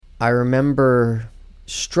I remember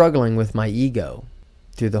struggling with my ego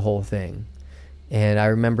through the whole thing. And I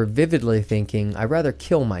remember vividly thinking, I'd rather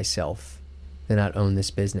kill myself than not own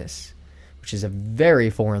this business, which is a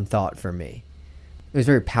very foreign thought for me. It was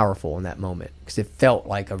very powerful in that moment because it felt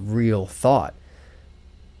like a real thought.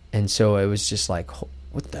 And so it was just like,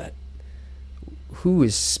 what the? Who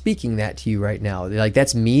is speaking that to you right now? Like,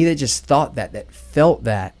 that's me that just thought that felt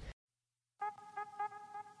that.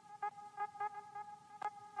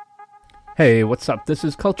 Hey, what's up? This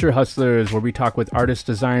is Culture Hustlers, where we talk with artists,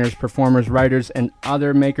 designers, performers, writers, and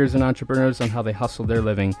other makers and entrepreneurs on how they hustle their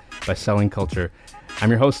living by selling culture. I'm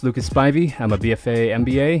your host, Lucas Spivey. I'm a BFA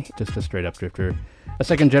MBA, just a straight-up drifter, a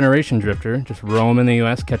second-generation drifter, just roaming the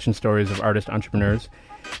U.S., catching stories of artist entrepreneurs,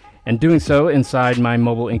 and doing so inside my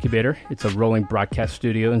mobile incubator. It's a rolling broadcast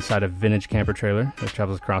studio inside a vintage camper trailer that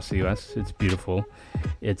travels across the U.S. It's beautiful.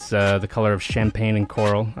 It's the color of champagne and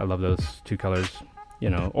coral. I love those two colors. You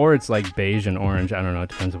know, or it's like beige and orange. I don't know. It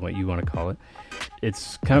depends on what you want to call it.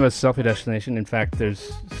 It's kind of a selfie destination. In fact,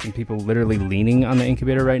 there's some people literally leaning on the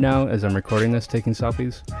incubator right now as I'm recording this, taking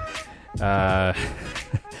selfies.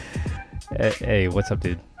 Hey, what's up,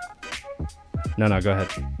 dude? No, go ahead.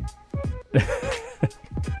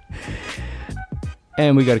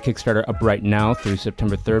 And we got a Kickstarter up right now through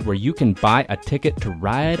September 3rd where you can buy a ticket to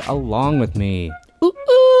ride along with me. Ooh,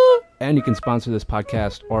 ooh. And you can sponsor this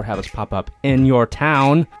podcast or have us pop up in your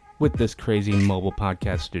town with this crazy mobile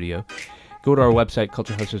podcast studio. Go to our website,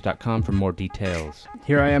 culturehustlers.com, for more details.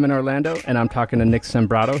 Here I am in Orlando, and I'm talking to Nick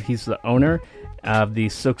Sambrato. He's the owner of the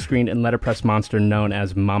silkscreen and letterpress monster known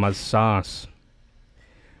as Mama's Sauce.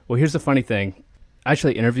 Well, here's the funny thing. I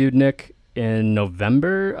actually interviewed Nick in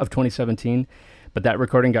November of 2017, but that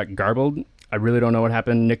recording got garbled. I really don't know what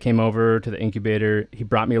happened. Nick came over to the incubator. He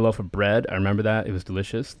brought me a loaf of bread. I remember that. It was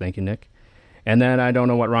delicious. Thank you, Nick. And then I don't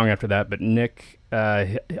know what wrong after that, but Nick,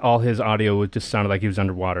 all his audio just sounded like he was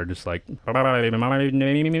underwater, just like...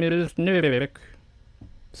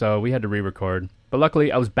 So we had to re-record. But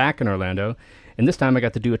luckily, I was back in Orlando, and this time I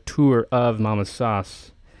got to do a tour of Mama's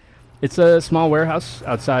Sauce. It's a small warehouse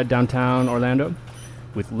outside downtown Orlando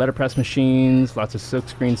with letterpress machines, lots of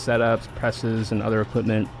silkscreen setups, presses, and other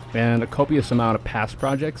equipment, and a copious amount of past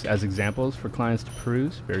projects as examples for clients to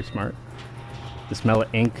peruse. Very smart. The smell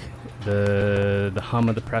of ink, the hum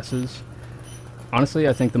of the presses. Honestly,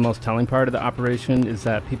 I think the most telling part of the operation is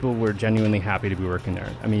that people were genuinely happy to be working there.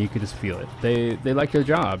 I mean, you could just feel it. They like their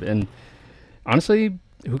job, and honestly,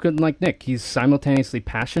 who couldn't like Nick? He's simultaneously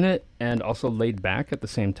passionate and also laid back at the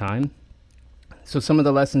same time. So some of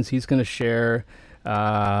the lessons he's going to share...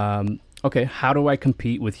 okay, how do I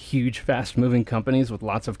compete with huge, fast-moving companies with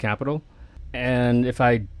lots of capital? And if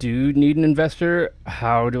I do need an investor,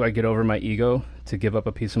 how do I get over my ego to give up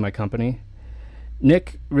a piece of my company?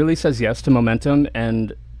 Nick really says yes to momentum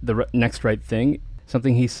and the next right thing.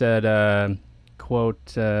 Something he said,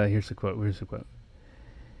 quote, here's the quote.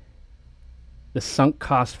 The sunk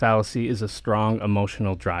cost fallacy is a strong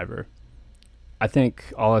emotional driver. I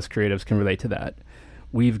think all us creatives can relate to that.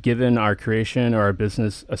 We've given our creation or our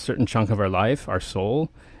business a certain chunk of our life, our soul,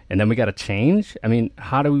 and then we got to change. I mean,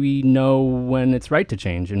 how do we know when it's right to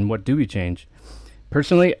change, and what do we change?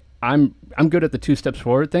 Personally, I'm good at the 2 steps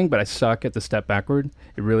forward thing, but I suck at the step backward.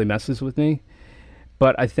 It really messes with me.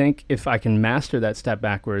 But I think if I can master that step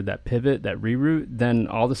backward, that pivot, that reroute, then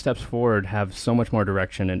all the steps forward have so much more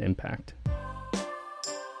direction and impact.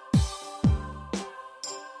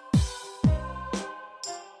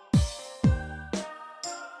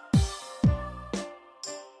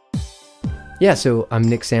 Yeah, so I'm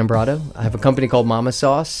Nick Sambrato. I have a company called Mama's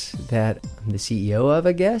Sauce that I'm the CEO of,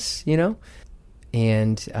 I guess, you know.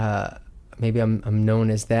 And maybe I'm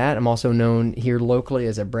known as that. I'm also known here locally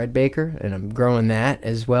as a bread baker, and I'm growing that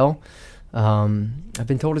as well. I've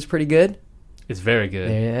been told it's pretty good. It's very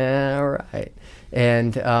good. Yeah, all right.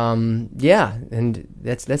 And yeah, and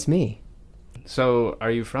that's me. So,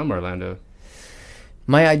 are you from Orlando?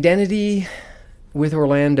 My identity with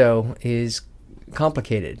Orlando is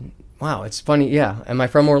complicated. Wow, it's funny. Yeah. Am I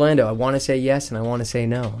from Orlando? I want to say yes, and I want to say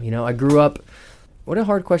no. You know, I grew up... What a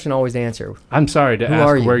hard question always to answer. I'm sorry to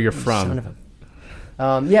ask where you're from. Son of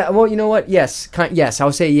a... yeah, well, you know what? Yes. Yes,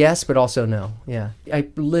 I'll say yes, but also no. Yeah. I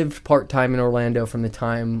lived part-time in Orlando from the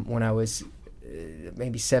time when I was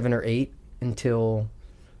maybe 7 or 8 until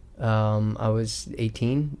I was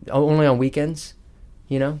 18. Only on weekends,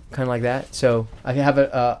 you know, kind of like that. So I have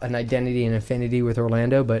an identity and affinity with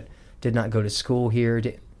Orlando, but did not go to school here.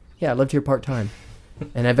 Yeah, I lived here part-time,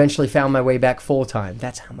 and I eventually found my way back full-time.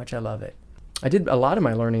 That's how much I love it. I did a lot of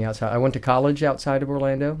my learning outside. I went to college outside of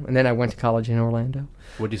Orlando, and then I went to college in Orlando.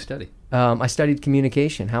 What did you study? I studied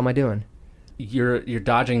communication. How am I doing? You're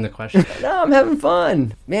dodging the question. No, I'm having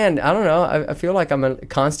fun. Man, I don't know. I feel like I'm a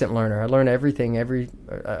constant learner. I learn everything I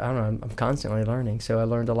don't know. I'm constantly learning. So I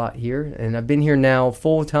learned a lot here. And I've been here now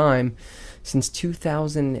full time since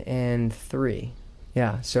 2003.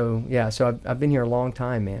 So I've been here a long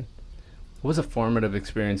time, man. What was a formative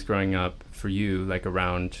experience growing up for you, like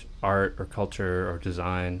around art or culture or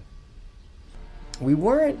design? We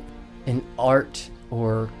weren't an art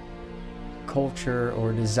or culture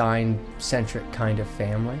or design centric kind of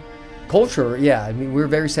family. Culture, yeah, I mean, we're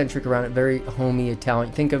very centric around it, very homey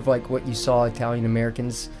Italian. Think of like what you saw Italian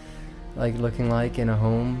Americans like looking like in a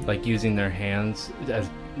home, like using their hands as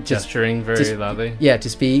gesturing very loudly. Yeah, to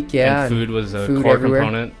speak. Yeah, and food was a core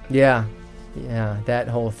component. Yeah, that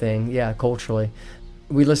whole thing. Yeah, culturally,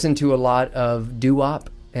 we listened to a lot of doo-wop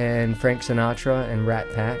and Frank Sinatra and Rat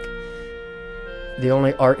Pack. The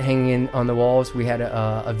only art hanging on the walls, we had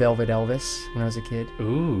a Velvet Elvis when I was a kid.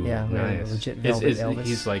 Ooh, yeah, nice. Legit Velvet Elvis.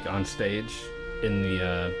 He's like on stage in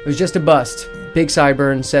the... It was just a bust. Big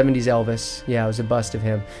sideburn, 70s Elvis. Yeah, it was a bust of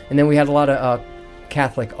him. And then we had a lot of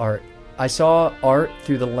Catholic art. I saw art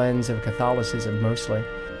through the lens of Catholicism mostly.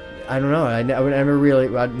 I don't know. I never really...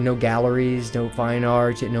 no galleries, no fine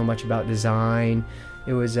art, didn't know much about design.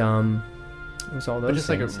 It was all those just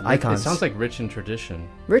things. Like icons. It sounds like rich in tradition.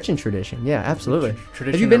 Rich in tradition, yeah, absolutely.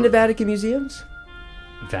 Tradition. Have you been to Vatican museums?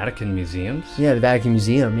 Vatican museums? Yeah, the Vatican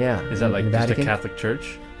Museum, yeah. Is that like just a Catholic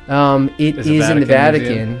church? It is in the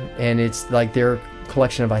Vatican, Museum? And it's like their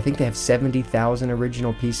collection of, I think they have 70,000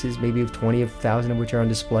 original pieces, maybe 20,000 of which are on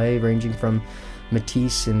display, ranging from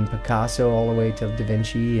Matisse and Picasso all the way to Da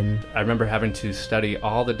Vinci. And I remember having to study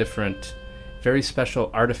all the different very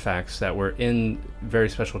special artifacts that were in very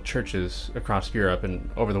special churches across Europe and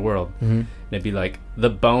over the world. Mm-hmm. And it'd be like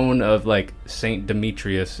the bone of like Saint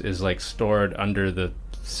Demetrius is like stored under the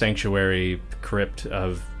sanctuary crypt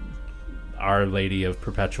of Our Lady of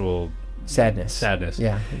Perpetual Sadness.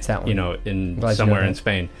 Yeah, it's that one. You know, somewhere in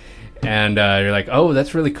Spain. And you're like, oh,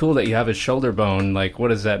 that's really cool that you have his shoulder bone. Like, what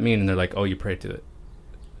does that mean? And they're like, oh, you pray to it.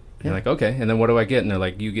 And you're like, okay. And then what do I get? And they're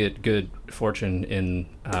like, you get good fortune in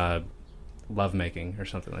lovemaking or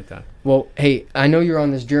something like that. Well, hey, I know you're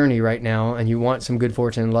on this journey right now and you want some good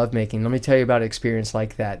fortune in lovemaking. Let me tell you about an experience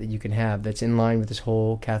like that you can have that's in line with this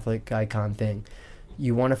whole Catholic icon thing.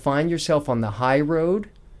 You want to find yourself on the high road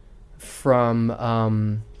from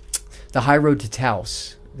the high road to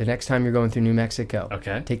Taos the next time you're going through New Mexico.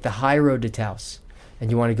 Okay. Take the high road to Taos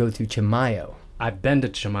and you want to go through Chimayo. I've been to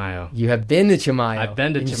Chimayo. You have been to Chimayo. I've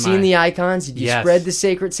been to Chimayo. You've seen the icons? Did you spread the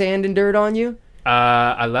sacred sand and dirt on you?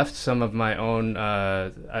 I left some of my own.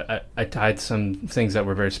 I tied some things that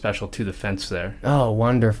were very special to the fence there. Oh,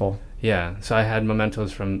 wonderful! Yeah, so I had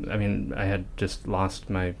mementos from. I mean, I had just lost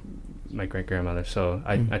my great grandmother, so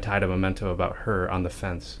I tied a memento about her on the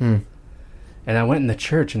fence. And I went in the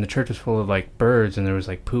church, and the church was full of like birds, and there was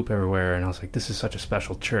like poop everywhere, and I was like, "This is such a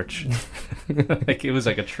special church." Like it was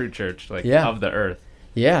like a true church, like of the earth.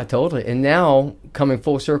 Yeah, totally. And now coming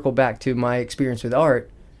full circle back to my experience with art.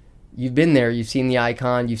 You've been there, you've seen the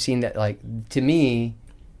icon, you've seen that, like, to me,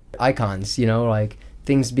 icons, you know, like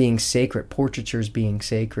things being sacred, portraitures being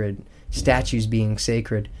sacred, statues being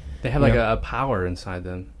sacred. They have like a power inside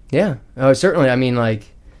them. Yeah. Oh, certainly. I mean,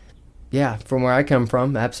 like, yeah, from where I come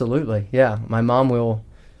from, absolutely. Yeah. My mom will,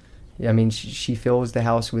 I mean, she fills the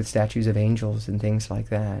house with statues of angels and things like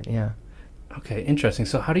that. Yeah. Okay, interesting.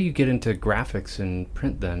 So how do you get into graphics and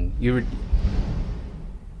print then?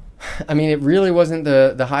 I mean, it really wasn't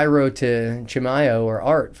the high road to Chimayo or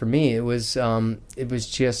art for me. It was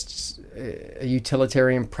just a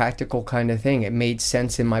utilitarian, practical kind of thing. It made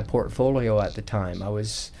sense in my portfolio at the time.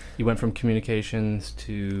 You went from communications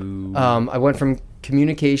to... I went from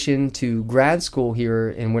communication to grad school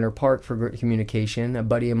here in Winter Park for communication. A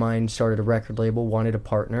buddy of mine started a record label, wanted a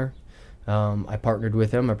partner. I partnered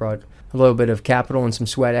with him. I brought a little bit of capital and some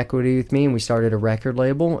sweat equity with me, and we started a record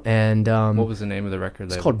label. And what was the name of the record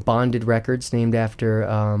label? It's called Bonded Records, named after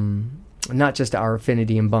not just our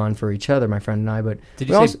affinity and bond for each other, my friend and I, but did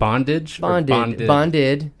you say bondage?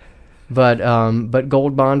 Bonded. But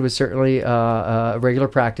Gold Bond was certainly a regular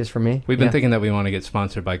practice for me. We've been thinking that we want to get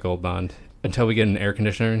sponsored by Gold Bond until we get an air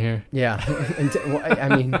conditioner in here. Yeah,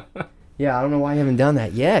 I mean. Yeah, I don't know why you haven't done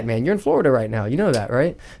that yet, man. You're in Florida right now. You know that,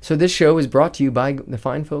 right? So this show is brought to you by the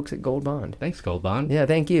fine folks at Gold Bond. Thanks, Gold Bond. Yeah,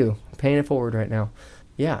 thank you. Paying it forward right now.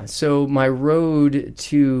 Yeah, so my road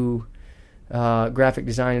to graphic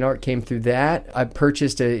design and art came through that. I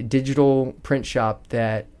purchased a digital print shop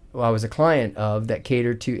that I was a client of that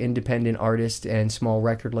catered to independent artists and small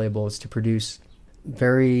record labels to produce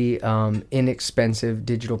very inexpensive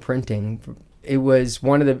digital printing. It was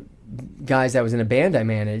one of the guys that was in a band I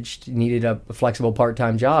managed needed a flexible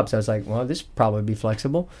part-time job. So I was like, well, this would probably be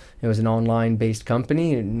flexible. It was an online-based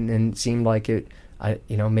company, and it seemed like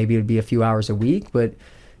maybe it would be a few hours a week, but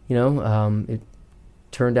it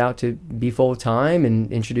turned out to be full-time,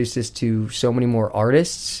 and introduced us to so many more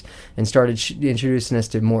artists, and started introducing us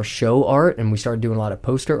to more show art, and we started doing a lot of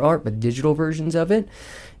poster art, but digital versions of it.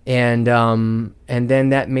 And then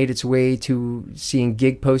that made its way to seeing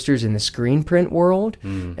gig posters in the screen print world,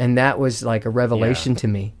 and that was like a revelation to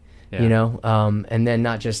me. And then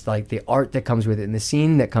not just like the art that comes with it and the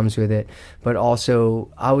scene that comes with it, but also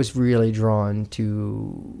I was really drawn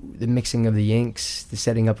to the mixing of the inks, the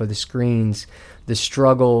setting up of the screens, the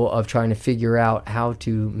struggle of trying to figure out how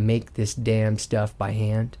to make this damn stuff by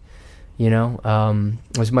hand.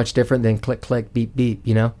 It was much different than click, click, beep, beep,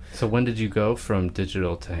 So when did you go from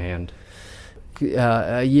digital to hand?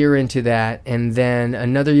 A year into that, and then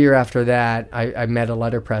another year after that, I met a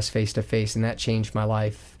letterpress face to face, and that changed my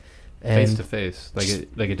life. Face to face,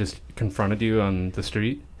 like it just confronted you on the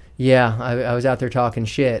street. Yeah, I was out there talking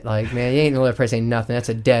shit, like, man, you ain't no letterpress, ain't nothing. That's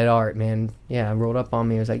a dead art, man. Yeah, it rolled up on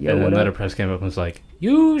me. I was like, yo, and what then up? letterpress came up and was like,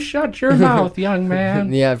 you shut your mouth, young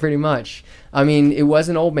man. Yeah, pretty much. I mean, it was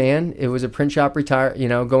an old man. It was a print shop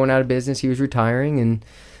going out of business. He was retiring,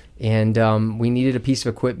 and we needed a piece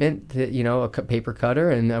of equipment, that, a paper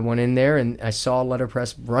cutter, and I went in there and I saw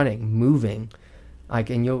letterpress running, moving,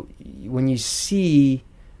 like, and when you see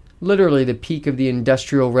literally the peak of the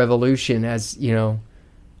Industrial Revolution as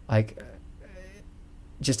like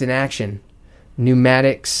just in action,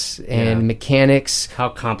 pneumatics and mechanics. How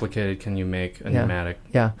complicated can you make a pneumatic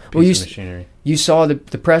piece of machinery? You saw the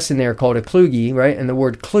press in there called a kludge, right? And the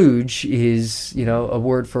word kludge is a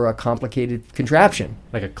word for a complicated contraption.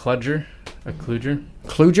 Like a kludger? A kludger?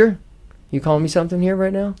 Kludger? You calling me something here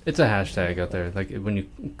right now? It's a hashtag out there. Like when you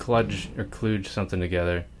kludge or kludge something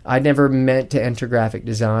together. I never meant to enter graphic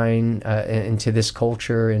design into this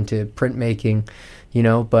culture, into printmaking,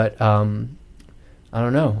 but I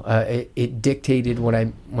don't know. It dictated when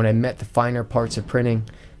I met the finer parts of printing.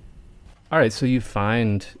 All right, so you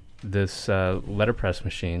find this letterpress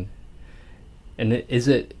machine, and is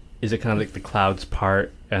it kind of like the clouds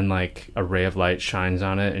part and like a ray of light shines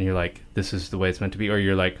on it, and you're like, this is the way it's meant to be, or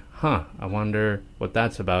you're like, I wonder what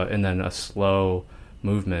that's about, and then a slow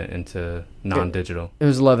movement into non-digital. It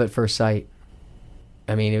was love at first sight.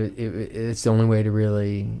 I mean, it's the only way to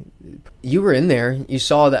really... You were in there. You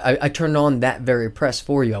saw that. I turned on that very press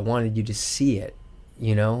for you. I wanted you to see it,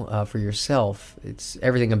 for yourself. It's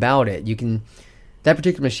everything about it. That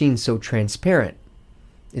particular machine's so transparent.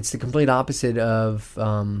 It's the complete opposite of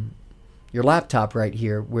your laptop right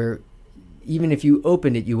here, where even if you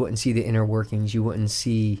opened it, you wouldn't see the inner workings. You would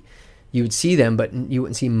see them, but you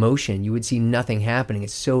wouldn't see motion. You would see nothing happening.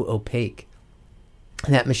 It's so opaque.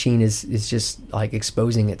 And that machine is just like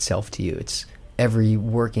exposing itself to you. It's every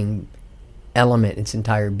working element, its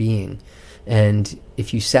entire being. And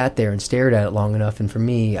if you sat there and stared at it long enough, and for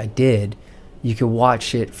me, I did, you could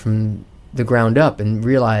watch it from the ground up and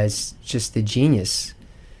realize just the genius,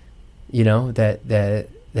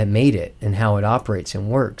 that made it and how it operates and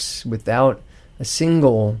works without a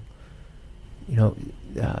single,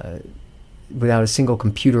 without a single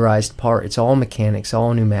computerized part. It's all mechanics,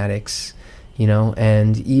 all pneumatics.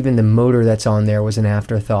 And even the motor that's on there was an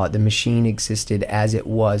afterthought. The machine existed as it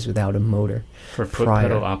was without a motor. For foot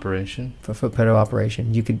pedal operation? For foot pedal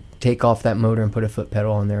operation. You could take off that motor and put a foot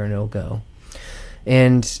pedal on there and it'll go.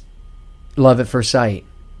 And love at first sight.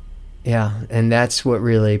 Yeah, and that's what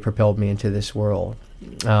really propelled me into this world.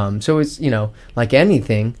 So it's, like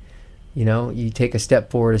anything, you take a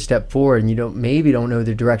step forward, and you don't know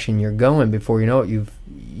the direction you're going before you know it,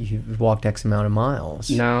 you've walked X amount of miles.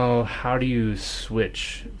 Now, how do you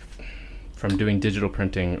switch from doing digital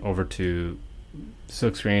printing over to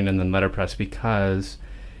silkscreen and then letterpress, because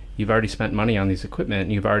you've already spent money on these equipment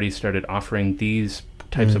and you've already started offering these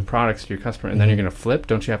types of products to your customer, and then you're going to flip?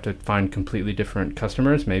 Don't you have to find completely different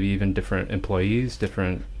customers, maybe even different employees,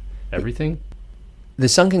 different everything? The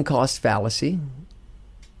sunken cost fallacy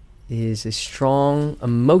is a strong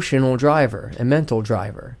emotional driver, a mental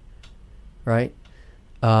driver, right?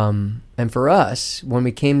 And for us, when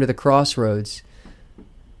we came to the crossroads,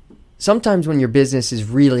 sometimes when your business is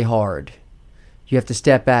really hard, you have to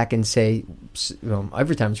step back and say,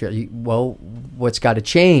 every time it's really, well, what's got to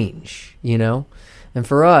change, And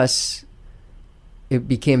for us, it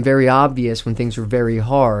became very obvious when things were very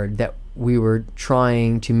hard that we were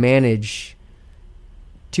trying to manage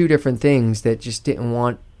two different things that just didn't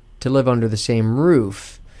want to live under the same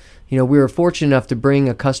roof. We were fortunate enough to bring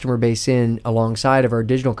a customer base in alongside of our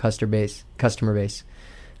digital customer base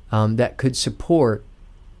that could support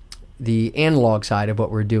the analog side of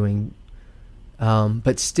what we're doing.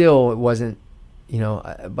 But still, it wasn't,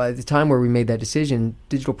 by the time where we made that decision,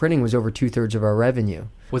 digital printing was over 2/3 of our revenue.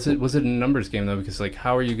 Was it a numbers game though? Because like,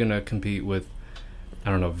 how are you going to compete with, I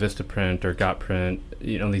don't know, Vistaprint or Gotprint,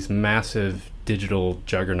 these massive digital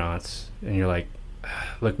juggernauts? And you're like,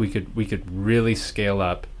 look, we could really scale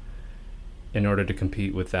up in order to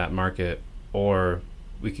compete with that market, or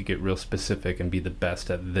we could get real specific and be the best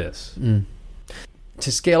at this.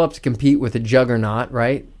 To scale up to compete with a juggernaut,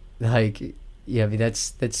 right? Like, yeah, I mean,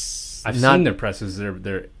 that's I've not, seen their presses.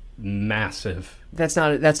 They're massive. That's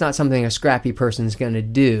not something a scrappy person's going to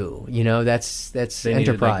do. That's They enterprise.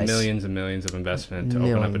 needed like millions and millions of investment to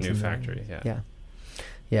open up a new factory.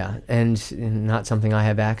 Yeah, and not something I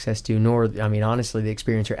have access to, nor, I mean, honestly, the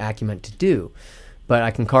experience or acumen to do. But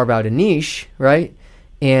I can carve out a niche, right?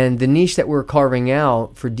 And the niche that we're carving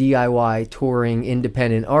out for DIY touring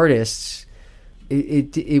independent artists,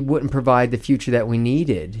 it wouldn't provide the future that we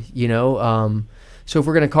needed, So if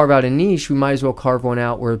we're going to carve out a niche, we might as well carve one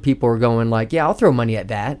out where people are going like, yeah, I'll throw money at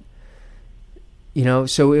that.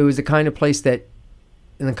 So it was the kind of place that,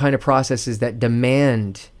 and the kind of processes that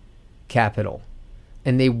demand capital.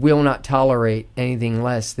 And they will not tolerate anything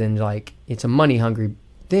less than, like, it's a money-hungry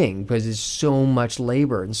thing because there's so much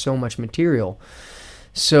labor and so much material.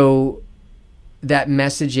 So that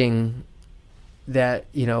messaging that,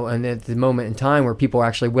 and at the moment in time where people are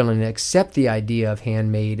actually willing to accept the idea of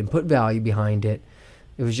handmade and put value behind it,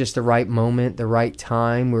 it was just the right moment, the right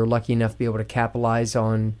time. We were lucky enough to be able to capitalize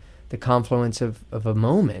on the confluence of a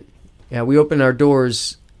moment. Yeah, we opened our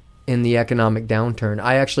doors in the economic downturn.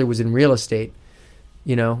 I actually was in real estate,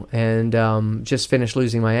 and just finished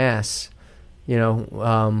losing my ass,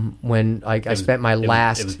 when I spent my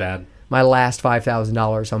last... It was bad. My last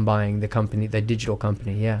 $5,000 on buying the digital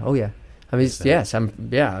company. Yeah. Oh, yeah. I mean,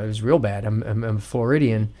 it was real bad. I'm a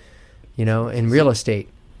Floridian, in real estate.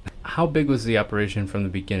 How big was the operation from the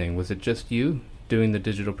beginning? Was it just you doing the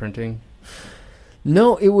digital printing?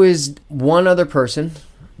 No, it was one other person,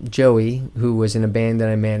 Joey, who was in a band that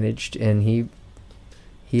I managed, and he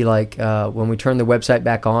when we turned the website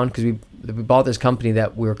back on, because we bought this company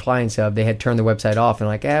that we were clients of, they had turned the website off and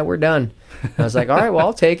like, we're done. And I was like, all right, well,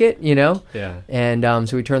 I'll take it, Yeah. And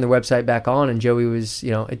so we turned the website back on, and Joey was,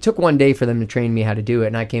 it took one day for them to train me how to do it,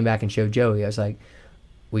 and I came back and showed Joey. I was like,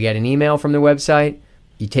 we got an email from the website.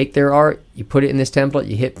 You take their art, you put it in this template,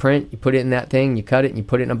 you hit print, you put it in that thing, you cut it, and you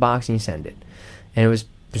put it in a box, and you send it. And it was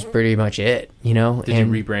pretty much it, Did you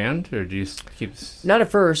rebrand, or did you keep... Not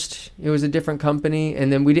at first. It was a different company,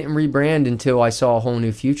 and then we didn't rebrand until I saw a whole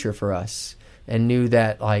new future for us and knew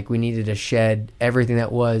that, like, we needed to shed everything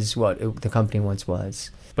that was what the company once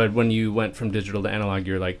was. But when you went from digital to analog,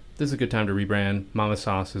 you're like, this is a good time to rebrand. Mama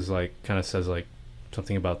Sauce is like, kind of says like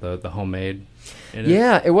something about the homemade in it.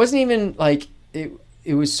 Yeah, it wasn't even like...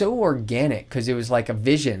 It was so organic because it was like a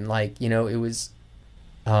vision, like, it was...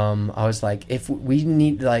 I was like, if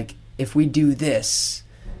we do this,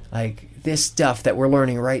 like this stuff that we're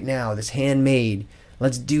learning right now, this handmade,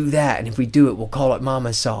 let's do that. And if we do it, we'll call it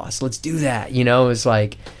Mama Sauce. Let's do that. It was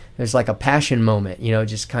like a passion moment,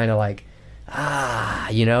 just kind of like,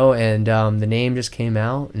 and the name just came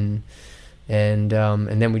out, and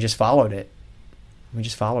then we just followed it.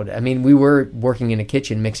 I mean, we were working in a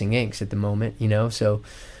kitchen mixing inks at the moment, so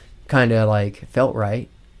kind of like felt right.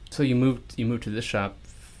 So you moved to this shop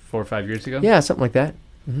 4 or 5 years ago? Yeah, something like that.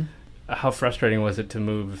 Mm-hmm. How frustrating was it to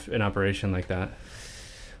move an operation like that?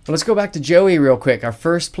 Well, let's go back to Joey real quick, our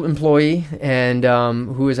first employee, and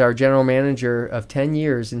who was our general manager of 10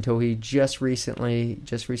 years until he just recently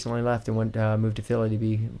left and moved to Philly to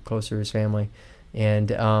be closer to his family. And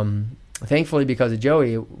thankfully, because of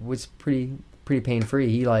Joey, it was pretty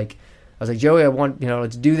pain-free. I was like, Joey, I want,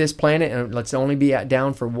 let's do this planet, and let's only be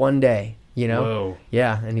down for one day, Whoa.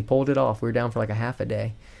 Yeah, and he pulled it off. We were down for like a half a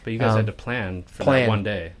day. But you guys had to plan for that one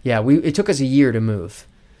day. Yeah, it took us a year to move.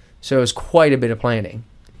 So it was quite a bit of planning.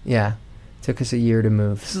 Yeah, it took us a year to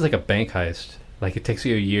move. This is like a bank heist. Like, it takes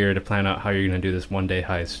you a year to plan out how you're going to do this one-day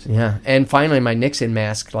heist. Yeah, and finally my Nixon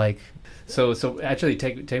mask, like... So actually,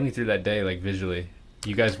 take me through that day, like, visually.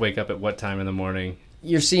 You guys wake up at what time in the morning?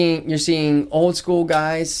 You're seeing old school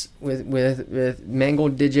guys with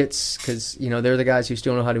mangled digits because they're the guys who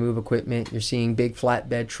still know how to move equipment. You're seeing big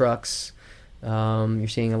flatbed trucks. You're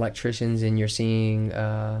seeing electricians, and you're seeing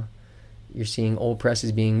old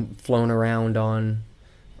presses being flown around on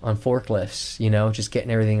forklifts. Just getting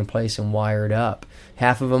everything in place and wired up.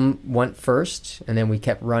 Half of them went first, and then we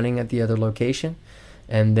kept running at the other location,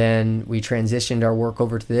 and then we transitioned our work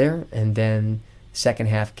over to there, and then the second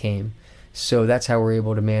half came. So that's how we're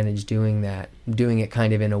able to manage doing that, doing it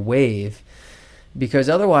kind of in a wave. because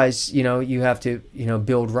otherwise, you have to,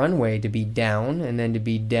 build runway to be down, and then to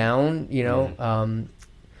be down,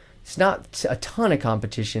 it's not a ton of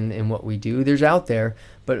competition in what we do. There's out there,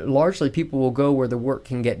 but largely people will go where the work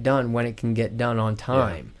can get done when it can get done on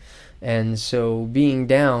time. Yeah. And so being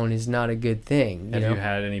down is not a good thing. Have you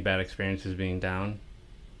had any bad experiences being down?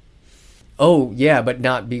 Oh, yeah, but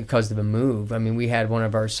not because of a move. I mean, we had one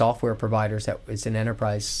of our software providers that is an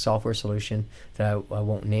enterprise software solution that I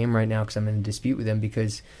won't name right now because I'm in a dispute with them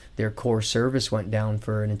because their core service went down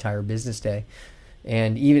for an entire business day.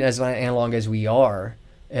 And even as analog as we are,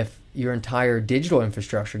 if your entire digital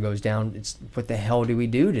infrastructure goes down, it's what the hell do we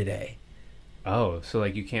do today? Oh, so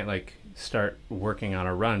you can't start working on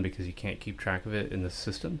a run because you can't keep track of it in the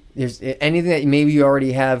system? There's anything that maybe you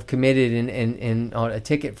already have committed and on a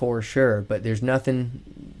ticket for, sure, but there's nothing,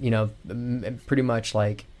 pretty much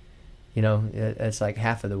it's like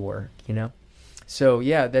half of the work, So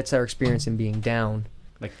yeah, that's our experience in being down.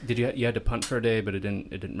 Did you had to punt for a day, but it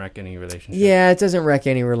didn't wreck any relationships? Yeah, it doesn't wreck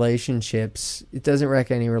any relationships.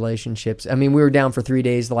 I mean, we were down for 3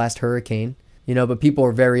 days the last hurricane, but people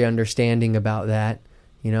are very understanding about that.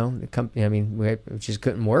 The company, we just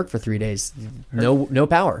couldn't work for 3 days. No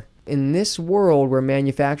power. In this world where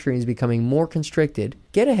manufacturing is becoming more constricted,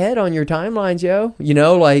 get ahead on your timelines, yo.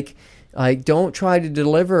 Don't try to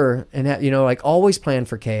deliver and always plan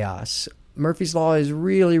for chaos. Murphy's Law is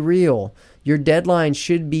really real. Your deadline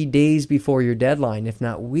should be days before your deadline, if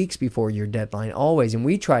not weeks before your deadline, always. And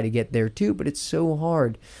we try to get there too, but it's so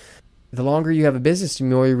hard. The longer you have a business, the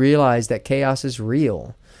more you realize that chaos is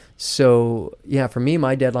real. So yeah, for me,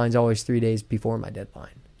 my deadline's always 3 days before my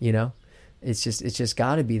deadline. It's just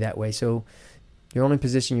got to be that way. So you're only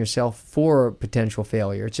positioning yourself for potential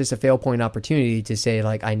failure. It's just a fail point opportunity to say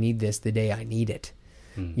I need this the day I need it.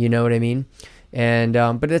 You know what I mean? And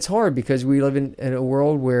but it's hard because we live in a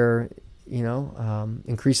world where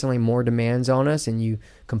increasingly more demands on us, and you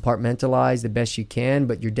compartmentalize the best you can,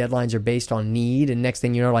 but your deadlines are based on need. And next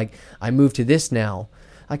thing you know, I move to this now.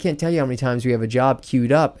 I can't tell you how many times we have a job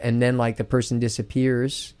queued up and then the person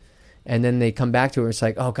disappears and then they come back to it. It's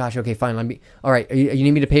like, oh gosh, okay, fine. All right. You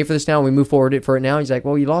need me to pay for this now? And we move forward for it now. He's like,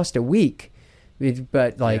 well, you lost a week.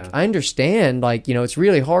 But I understand, it's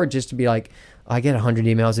really hard just to be I get 100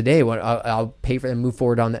 emails a day. I'll pay for them, move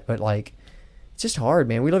forward on that. But it's just hard,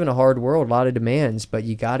 man. We live in a hard world, a lot of demands, but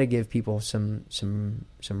you got to give people some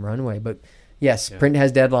runway. But yes, print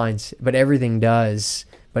has deadlines, but everything does.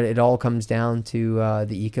 But it all comes down to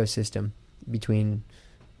the ecosystem between,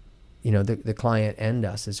 the client and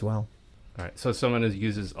us as well. All right. So someone who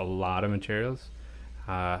uses a lot of materials,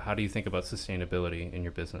 how do you think about sustainability in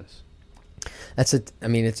your business?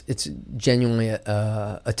 It's genuinely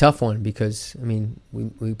a tough one because,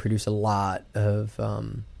 we produce a lot of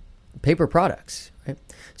paper products, right?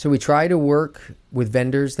 So we try to work with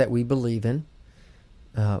vendors that we believe in,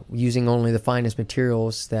 using only the finest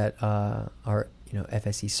materials that are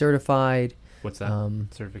FSC certified. What's that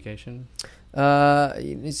certification?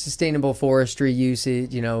 Sustainable forestry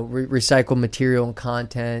usage, recycled material and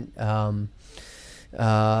content,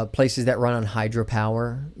 places that run on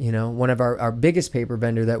hydropower. One of our biggest paper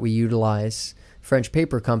vendor that we utilize, French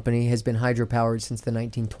Paper Company, has been hydropowered since the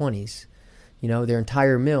 1920s. Their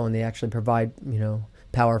entire mill, and they actually provide,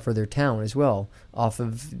 power for their town as well off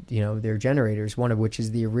of, their generators, one of which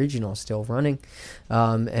is the original still running.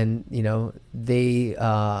 And,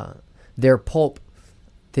 their pulp,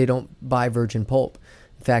 they don't buy virgin pulp.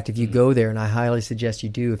 In fact, if you go there, and I highly suggest you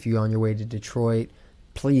do, if you're on your way to Detroit,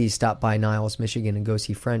 please stop by Niles, Michigan, and go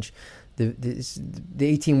see French. The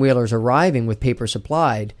 18-wheelers arriving with paper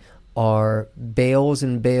supplied are bales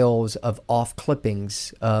and bales of off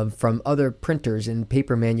clippings from other printers and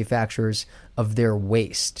paper manufacturers of their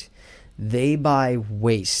waste. They buy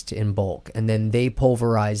waste in bulk, and then they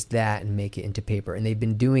pulverize that and make it into paper. And they've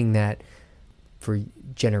been doing that for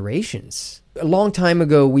generations. A long time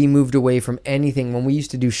ago, we moved away from anything. When we used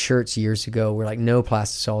to do shirts years ago, we're no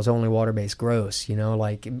plastisols, only water-based, gross.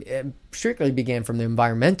 It strictly began from the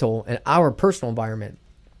environmental and our personal environment.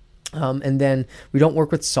 And then we don't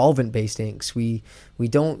work with solvent-based inks. We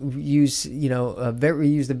don't use we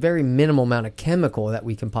use the very minimal amount of chemical that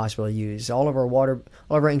we can possibly use. All of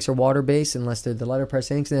our inks are water-based unless they're the letterpress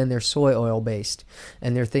inks, and then they're soy oil-based,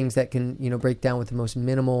 and they're things that can break down with the most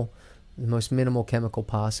minimal chemical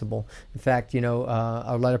possible. In fact,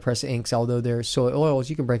 our letterpress inks, although they're soy oils,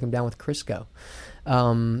 you can break them down with Crisco.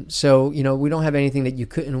 So, we don't have anything that you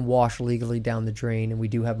couldn't wash legally down the drain, and we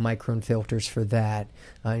do have micron filters for that,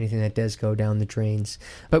 anything that does go down the drains.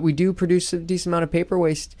 But we do produce a decent amount of paper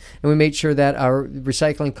waste, and we made sure that our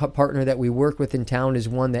recycling partner that we work with in town is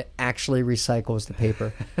one that actually recycles the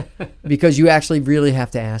paper, because you actually really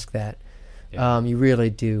have to ask that. Yeah. You really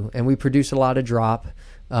do. And we produce a lot of drop.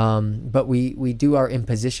 But we do our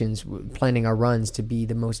impositions, planning our runs to be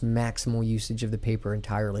the most maximal usage of the paper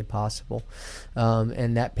entirely possible.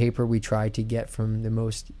 And that paper we try to get from the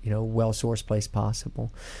most, well-sourced place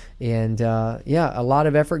possible. And, a lot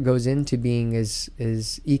of effort goes into being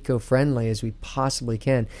as eco-friendly as we possibly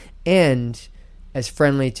can, and as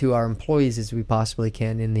friendly to our employees as we possibly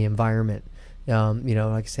can in the environment.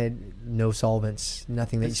 Like I said, no solvents,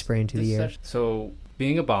 nothing that you spray into the air. So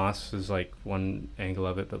being a boss is like one angle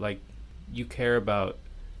of it, but like you care about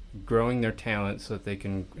growing their talent so that they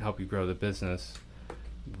can help you grow the business,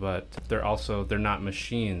 but they're not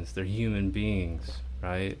machines, they're human beings,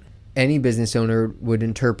 right? Any business owner would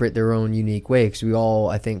interpret their own unique way, because we all,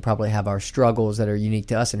 I think, probably have our struggles that are unique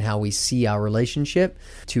to us and how we see our relationship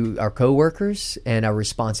to our coworkers and our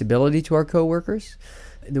responsibility to our coworkers.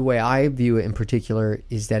 The way I view it in particular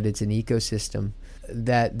is that it's an ecosystem,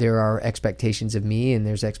 that there are expectations of me and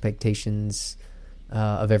there's expectations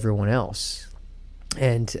of everyone else.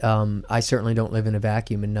 And I certainly don't live in a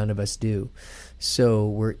vacuum, and none of us do. So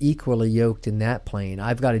we're equally yoked in that plane.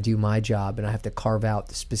 I've got to do my job, and I have to carve out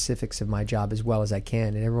the specifics of my job as well as I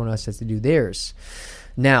can, and everyone else has to do theirs.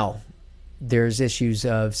 Now, there's issues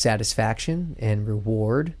of satisfaction and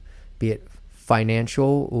reward, be it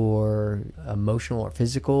financial or emotional or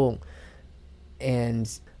physical. And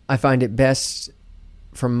I find it best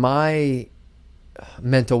for my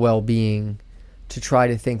mental well-being to try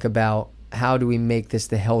to think about, how do we make this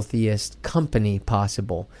the healthiest company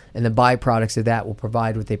possible? And the byproducts of that will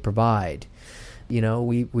provide what they provide.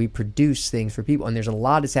 We produce things for people, and there's a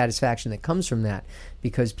lot of satisfaction that comes from that,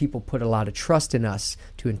 because people put a lot of trust in us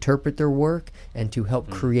to interpret their work and to help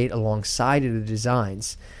create alongside of the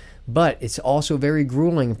designs. But it's also very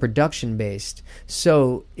grueling and production-based.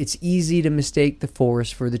 So it's easy to mistake the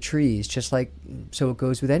forest for the trees, just like so it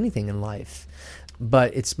goes with anything in life.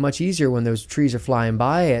 But it's much easier when those trees are flying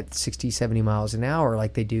by at 60, 70 miles an hour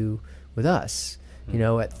like they do with us,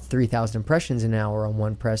 at 3,000 impressions an hour on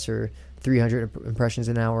one press, or 300 impressions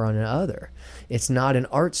an hour on another. It's not an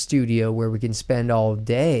art studio where we can spend all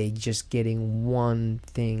day just getting one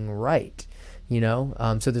thing right.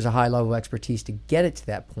 So there's a high level of expertise to get it to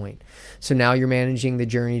that point. So now you're managing the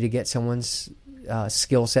journey to get someone's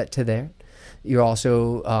skill set to there. You're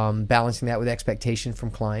also balancing that with expectation from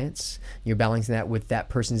clients. You're balancing that with that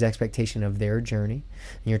person's expectation of their journey.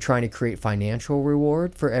 And you're trying to create financial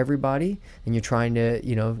reward for everybody. And you're trying to,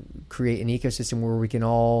 create an ecosystem where we can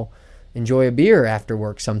all enjoy a beer after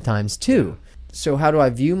work sometimes too. So how do I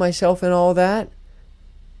view myself in all that?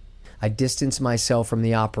 I distance myself from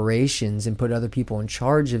the operations and put other people in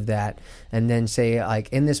charge of that, and then say,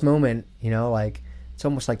 like, in this moment, it's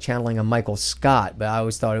almost like channeling a Michael Scott, but I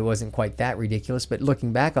always thought it wasn't quite that ridiculous. But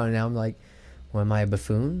looking back on it now, I'm like, well, am I a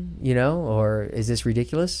buffoon, or is this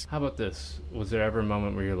ridiculous? How about this? Was there ever a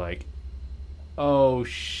moment where you're like, oh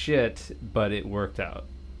shit, but it worked out?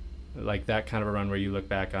 Like that kind of a run where you look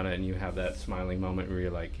back on it and you have that smiling moment where you're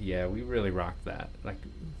like, yeah, we really rocked that. Like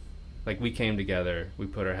we came together, we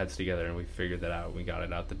put our heads together, and we figured that out. We got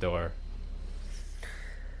it out the door.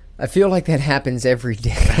 I feel like that happens every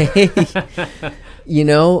day.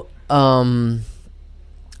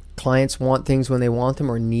 Clients want things when they want them,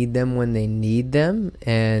 or need them when they need them.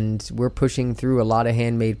 And we're pushing through a lot of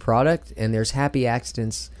handmade product, and there's happy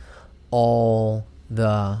accidents all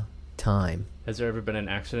the time. Has there ever been an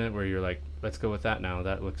accident where you're like, let's go with that now,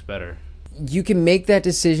 that looks better? You can make that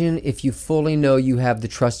decision if you fully know you have the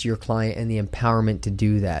trust of your client and the empowerment to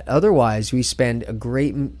do that. Otherwise, we spend a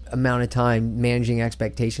great amount of time managing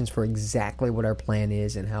expectations for exactly what our plan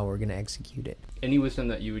is and how we're going to execute it. Any wisdom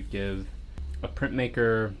that you would give a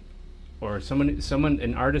printmaker or someone,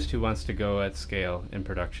 an artist who wants to go at scale in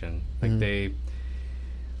production?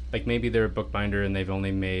 Like maybe they're a bookbinder and they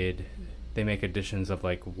make editions of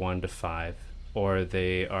like 1 to 5. Or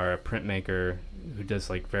they are a printmaker who does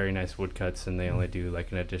like very nice woodcuts, and they only do like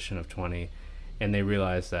an edition of 20, and they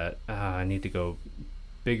realize that I need to go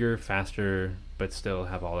bigger, faster, but still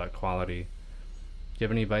have all that quality. Do you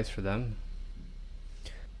have any advice for them?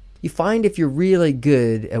 You find if you're really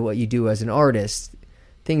good at what you do as an artist,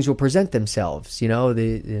 things will present themselves.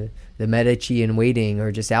 The Medici in waiting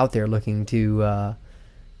are just out there looking to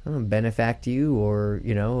benefact you, or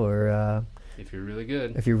if you're really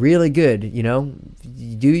good. If you're really good, do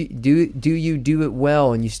you do it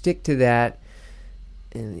well and you stick to that,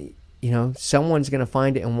 and someone's going to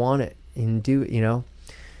find it and want it and do it.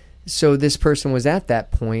 So this person was at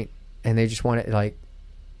that point, and they just wanted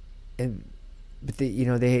but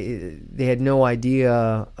they had no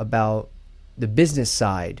idea about the business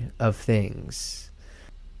side of things.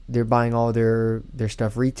 They're buying all their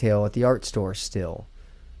stuff retail at the art store still,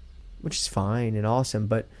 which is fine and awesome,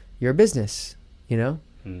 but you're a business, You're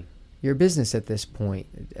a business at this point.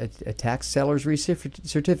 A tax seller's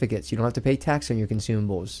certificates. You don't have to pay tax on your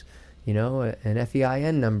consumables. An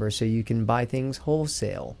FEIN number so you can buy things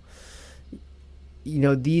wholesale.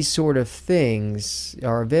 These sort of things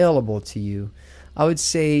are available to you. I would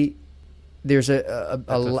say there's a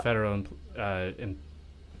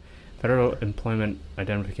federal employment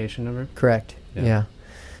identification number. Correct. Yeah.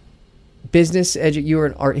 You were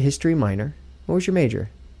an art history minor. What was your major?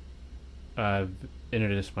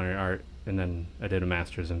 Interdisciplinary art, and then I did a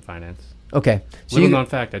master's in finance. Okay. So Little known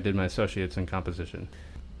fact, I did my associates in composition.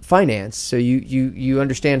 Finance. So you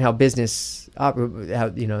understand how business how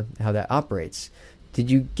that operates. Did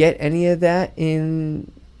you get any of that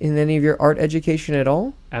in any of your art education at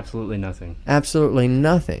all? Absolutely nothing. Absolutely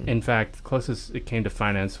nothing. In fact, the closest it came to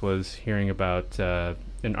finance was hearing about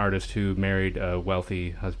an artist who married a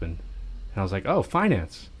wealthy husband. And I was like, oh,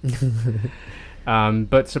 finance.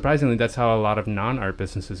 But surprisingly, that's how a lot of non-art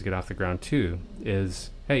businesses get off the ground too, is,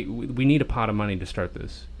 hey, we need a pot of money to start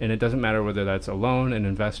this. And it doesn't matter whether that's a loan, an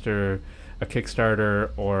investor, a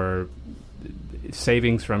Kickstarter, or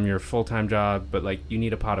savings from your full-time job, but you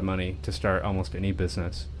need a pot of money to start almost any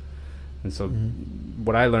business. And so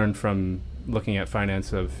what I learned from looking at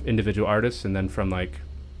finance of individual artists, and then from like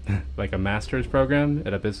a master's program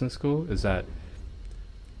at a business school, is that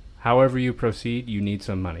however you proceed, you need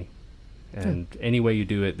some money. And any way you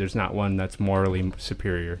do it, there's not one that's morally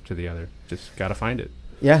superior to the other. Just got to find it.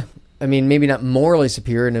 Yeah. I mean, maybe not morally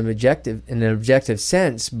superior in an objective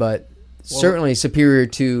sense, but certainly superior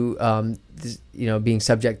to being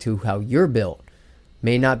subject to how you're built.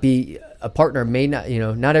 May not be a partner,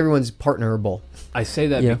 not everyone's partnerable. I say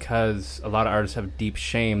that because a lot of artists have deep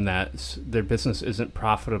shame that their business isn't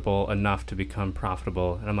profitable enough to become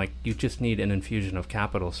profitable. And I'm like, you just need an infusion of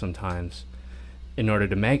capital sometimes in order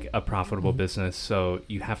to make a profitable business. So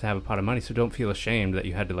you have to have a pot of money. So don't feel ashamed that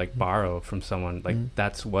you had to borrow from someone.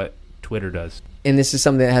 That's what Twitter does. And this is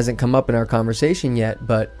something that hasn't come up in our conversation yet,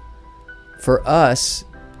 but for us,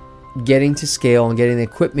 getting to scale and getting the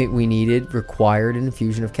equipment we needed required an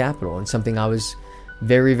infusion of capital, and something I was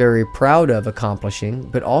very, very proud of accomplishing,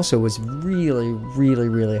 but also was really, really,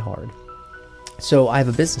 really hard. So I have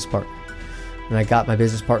a business partner, and I got my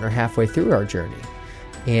business partner halfway through our journey.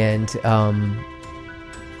 And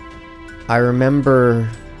I remember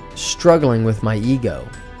struggling with my ego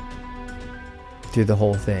through the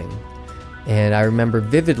whole thing. And I remember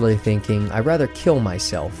vividly thinking, I'd rather kill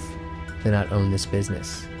myself than not own this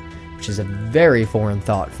business, which is a very foreign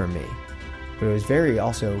thought for me. But it was very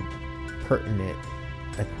also pertinent,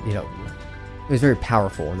 it was very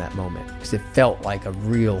powerful in that moment because it felt like a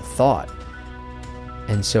real thought.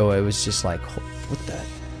 And so it was just like,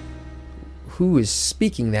 who is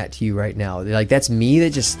speaking that to you right now? That's me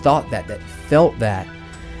that just thought that felt that.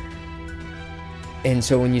 And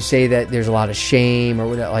so when you say that there's a lot of shame or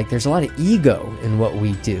whatever, there's a lot of ego in what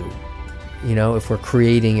we do. If we're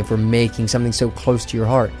creating, if we're making something so close to your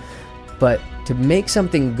heart. But to make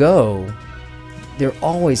something go, there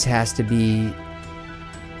always has to be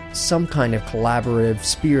some kind of collaborative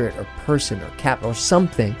spirit or person or capital or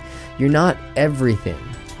something. You're not everything.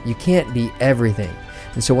 You can't be everything.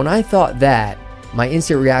 And so when I thought that, my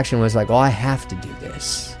instant reaction was I have to do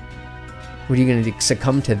this. What are you going to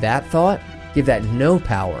succumb to that thought? Give that no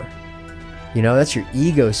power. That's your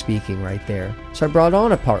ego speaking right there. So I brought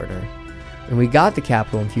on a partner, and we got the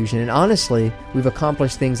capital infusion. And honestly, we've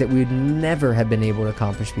accomplished things that we'd never have been able to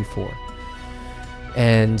accomplish before.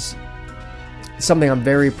 And something I'm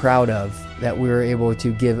very proud of, that we were able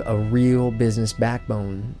to give a real business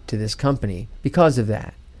backbone to this company because of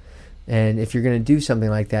that. And if you're going to do something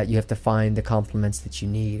like that, you have to find the complements that you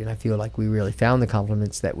need. And I feel like we really found the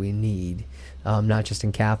complements that we need, not just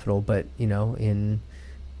in capital, but in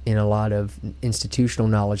a lot of institutional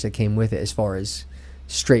knowledge that came with it as far as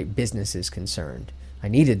straight business is concerned. I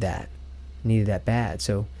needed that bad.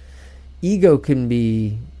 So ego can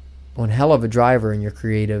be one hell of a driver in your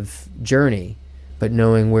creative journey, but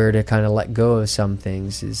knowing where to kind of let go of some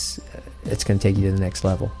things it's going to take you to the next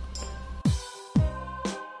level.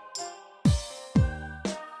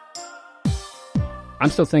 I'm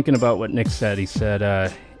still thinking about what Nick said. He said,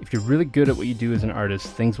 if you're really good at what you do as an artist,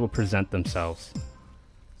 things will present themselves.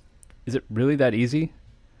 Is it really that easy?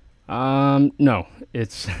 No,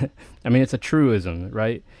 it's, I mean, it's a truism,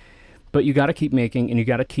 right? But you got to keep making, and you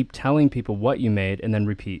got to keep telling people what you made and then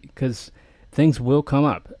repeat, because things will come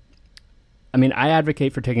up. I mean, I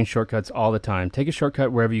advocate for taking shortcuts all the time. Take a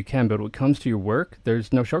shortcut wherever you can, but when it comes to your work,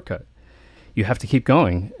 there's no shortcut. You have to keep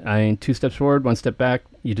going. I mean, 2 steps forward, 1 step back.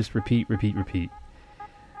 You just repeat, repeat, repeat.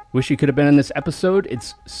 Wish you could have been in this episode.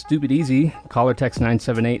 It's stupid easy. Call or text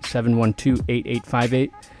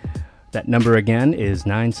 978-712-8858. That number again is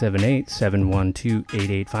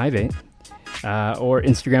 978-712-8858. Or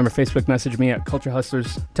Instagram or Facebook message me at Culture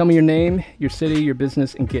Hustlers. Tell me your name, your city, your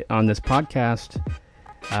business, and get on this podcast.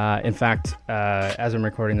 In fact, as I'm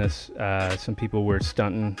recording this, some people were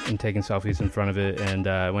stunting and taking selfies in front of it, and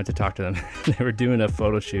I went to talk to them. They were doing a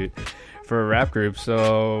photo shoot for a rap group,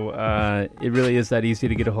 so it really is that easy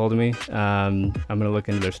to get a hold of me. I'm going to look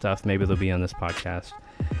into their stuff. Maybe they'll be on this podcast.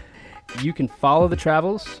 You can follow the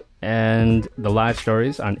travels and the live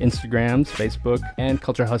stories on Instagrams, Facebook, and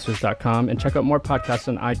culturehustlers.com, and check out more podcasts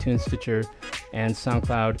on iTunes, Stitcher, and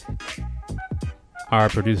SoundCloud. Our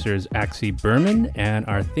producer is Axie Berman, and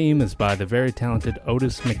our theme is by the very talented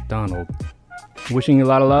Otis McDonald. Wishing you a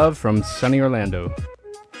lot of love from sunny Orlando.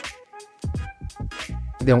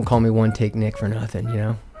 They don't call me One Take Nick for nothing, you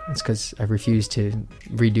know? It's because I refuse to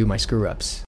redo my screw-ups.